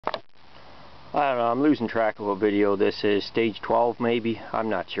I don't know, I'm losing track of what video this is. Stage 12 maybe? I'm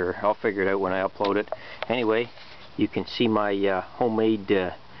not sure. I'll figure it out when I upload it. Anyway, you can see my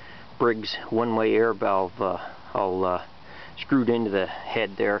homemade Briggs one-way air valve all screwed into the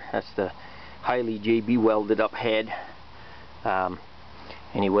head there. That's the highly JB-Welded up head.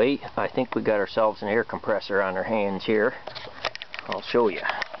 Anyway, I think we got ourselves an air compressor on our hands here. I'll show you.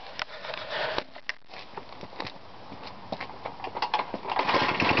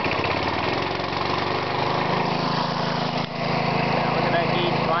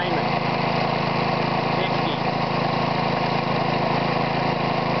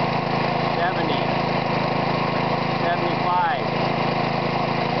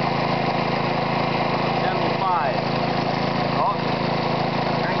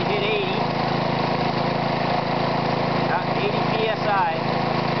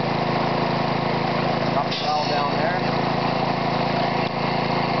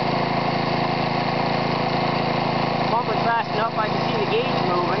 Up, I can see the gauge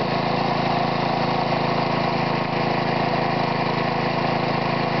moving.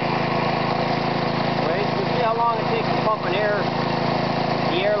 Anyways, we'll see how long it takes to pump the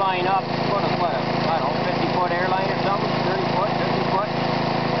airline up. What, I don't know, 50-foot airline or something, 30 foot, 50 foot.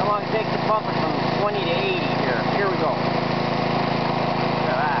 How long it takes to pump it from 20 to 80 here. Here we go.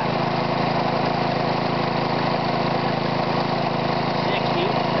 Look at that. 60.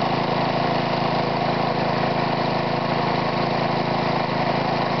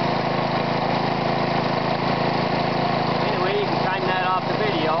 Off the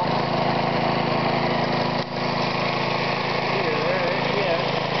video. Here, there it is.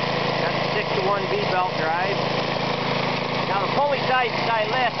 That's a 6-to-1 V-belt drive. Now the pulley size that I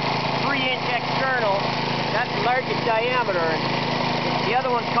list, 3-inch external, that's the largest diameter. And the other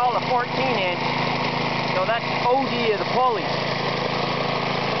one's called a 14-inch, so that's OD of the pulley,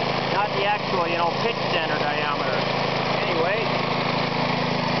 not the actual, you know, pitch center diameter. Anyway,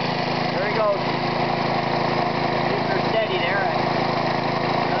 there he goes. These are steady there.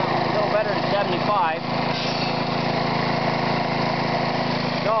 Better than 75.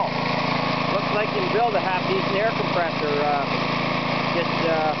 So, looks like you can build a half-decent air compressor just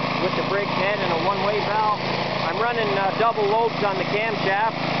with the Briggs head and a one-way valve. I'm running double lobes on the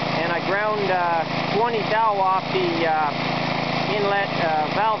camshaft, and I ground 20 thou off the inlet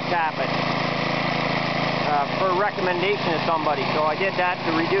valve tappet for recommendation of somebody. So I did that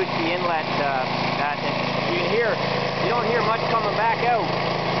to reduce the inlet. You don't hear much coming back out.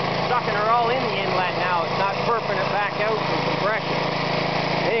 Sucking her all in the inlet now. It's not burping it back out from compression.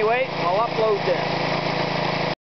 Anyway, I'll upload this.